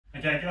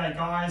Okay, g'day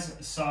guys.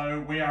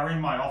 So we are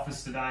in my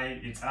office today.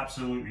 It's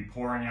absolutely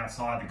pouring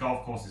outside. The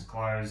golf course is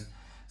closed.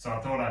 So I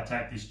thought I'd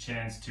take this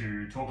chance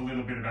to talk a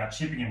little bit about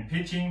chipping and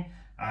pitching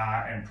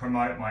and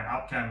promote my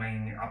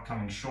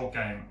upcoming short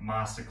game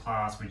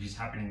masterclass, which is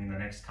happening in the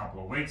next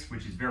couple of weeks,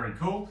 which is very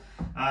cool.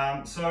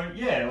 So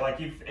yeah, like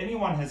if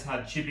anyone has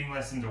had chipping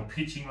lessons or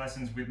pitching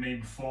lessons with me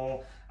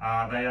before,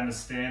 they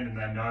understand and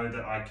they know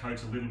that I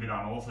coach a little bit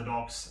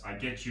unorthodox. I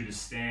get you to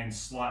stand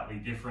slightly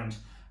different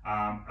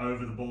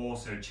over the ball,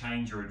 so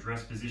change your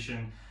address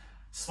position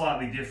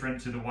slightly different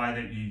to the way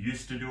that you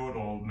used to do it,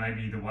 or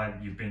maybe the way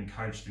that you've been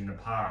coached in the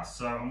past.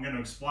 So I'm going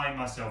to explain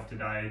myself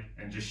today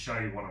and just show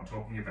you what I'm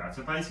talking about.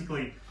 So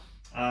basically,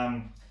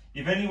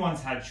 if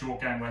anyone's had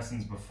short game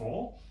lessons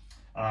before,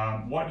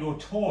 what you're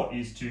taught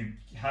is to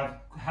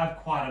have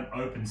quite an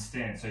open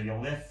stance. So your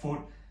left foot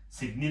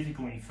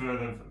significantly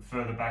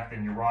further back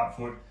than your right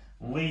foot.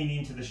 Lean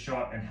into the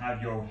shot and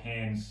have your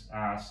hands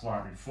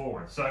slightly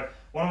forward. So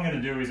what I'm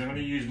going to do is I'm going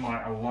to use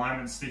my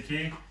alignment stick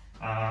here.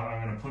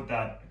 I'm going to put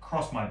that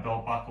across my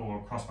belt buckle or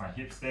across my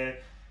hips there.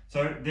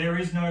 So there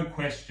is no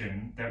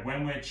question that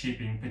when we're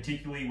chipping,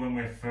 particularly when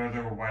we're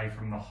further away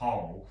from the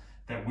hole,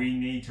 that we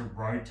need to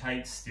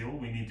rotate still.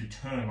 We need to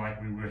turn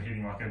like we were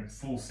hitting like a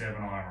full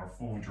 7-iron or a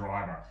full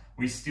driver.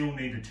 We still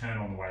need to turn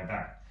on the way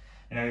back.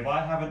 Now, if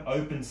I have an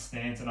open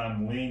stance and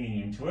I'm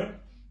leaning into it,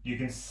 you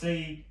can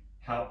see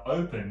how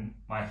open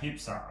my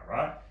hips are,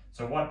 right?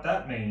 So what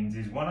that means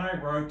is when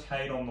I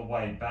rotate on the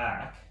way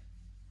back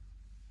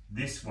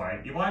this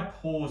way, if I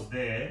pause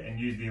there and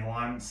use the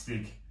alignment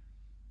stick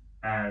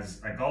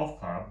as a golf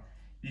club,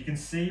 you can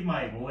see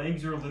my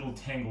legs are a little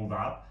tangled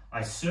up.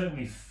 I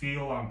certainly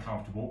feel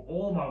uncomfortable.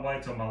 All my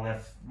weight's on my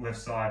left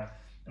side,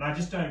 and I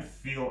just don't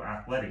feel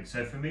athletic.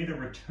 So for me to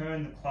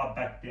return the club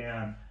back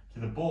down to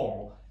the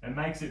ball, it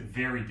makes it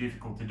very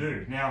difficult to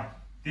do. Now,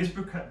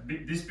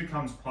 this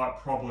becomes quite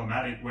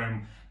problematic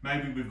when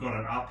maybe we've got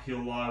an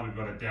uphill lie, we've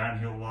got a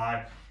downhill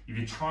lie. If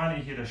you're trying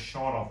to hit a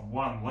shot off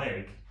one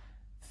leg,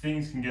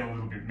 things can get a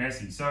little bit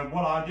messy. So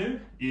what I do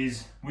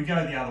is we go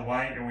the other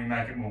way and we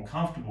make it more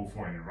comfortable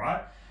for you,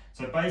 right?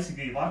 So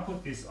basically, if I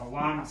put this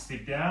alignment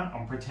stick down,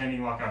 I'm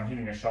pretending like I'm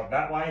hitting a shot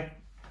that way.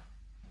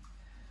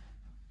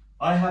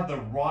 I have the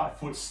right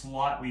foot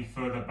slightly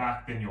further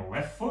back than your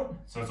left foot.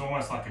 So it's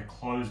almost like a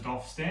closed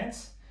off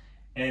stance.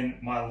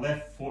 And my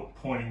left foot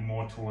pointing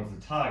more towards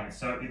the target.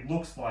 So it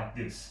looks like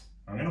this.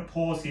 I'm going to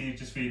pause here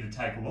just for you to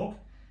take a look.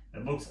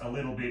 It looks a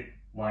little bit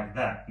like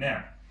that.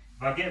 Now,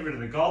 if I get rid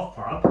of the golf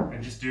club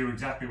and just do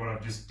exactly what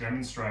I've just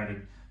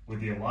demonstrated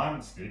with the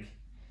alignment stick,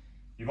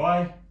 if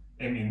I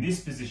am in this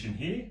position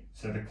here,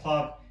 so the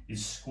club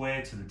is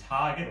square to the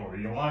target, or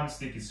the alignment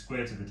stick is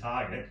square to the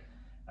target,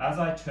 as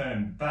I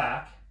turn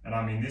back and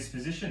I'm in this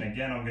position,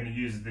 again, I'm going to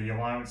use the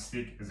alignment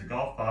stick as a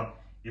golf club.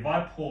 If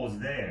I pause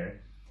there,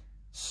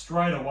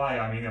 straight away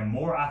I'm in a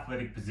more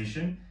athletic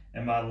position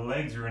and my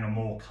legs are in a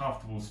more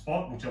comfortable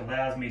spot, which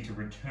allows me to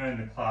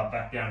return the club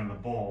back down to the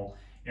ball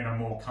in a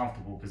more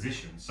comfortable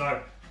position.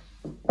 So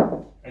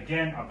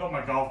again, I've got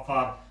my golf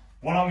club.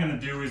 What I'm going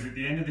to do is at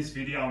the end of this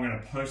video, I'm going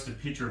to post a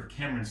picture of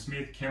Cameron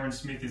Smith. Cameron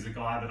Smith is a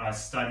guy that I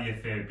study a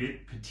fair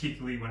bit,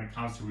 particularly when it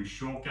comes to his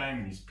short game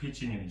and his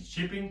pitching and his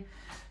chipping.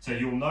 So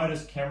you'll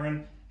notice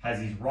Cameron has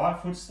his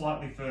right foot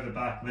slightly further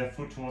back, left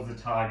foot towards the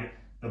target.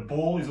 The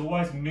ball is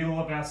always middle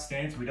of our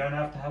stance. We don't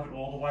have to have it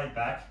all the way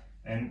back.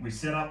 And we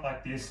set up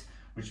like this,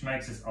 which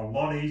makes us a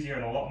lot easier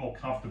and a lot more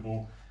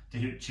comfortable to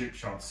hit chip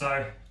shots.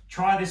 So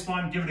try this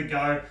one, give it a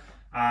go.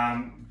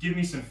 Give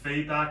me some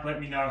feedback. Let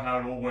me know how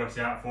it all works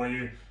out for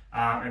you.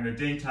 And the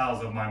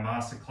details of my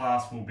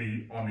masterclass will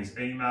be on this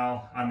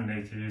email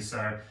underneath here.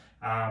 So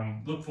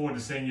look forward to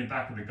seeing you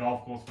back at the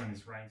golf course when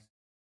this rains.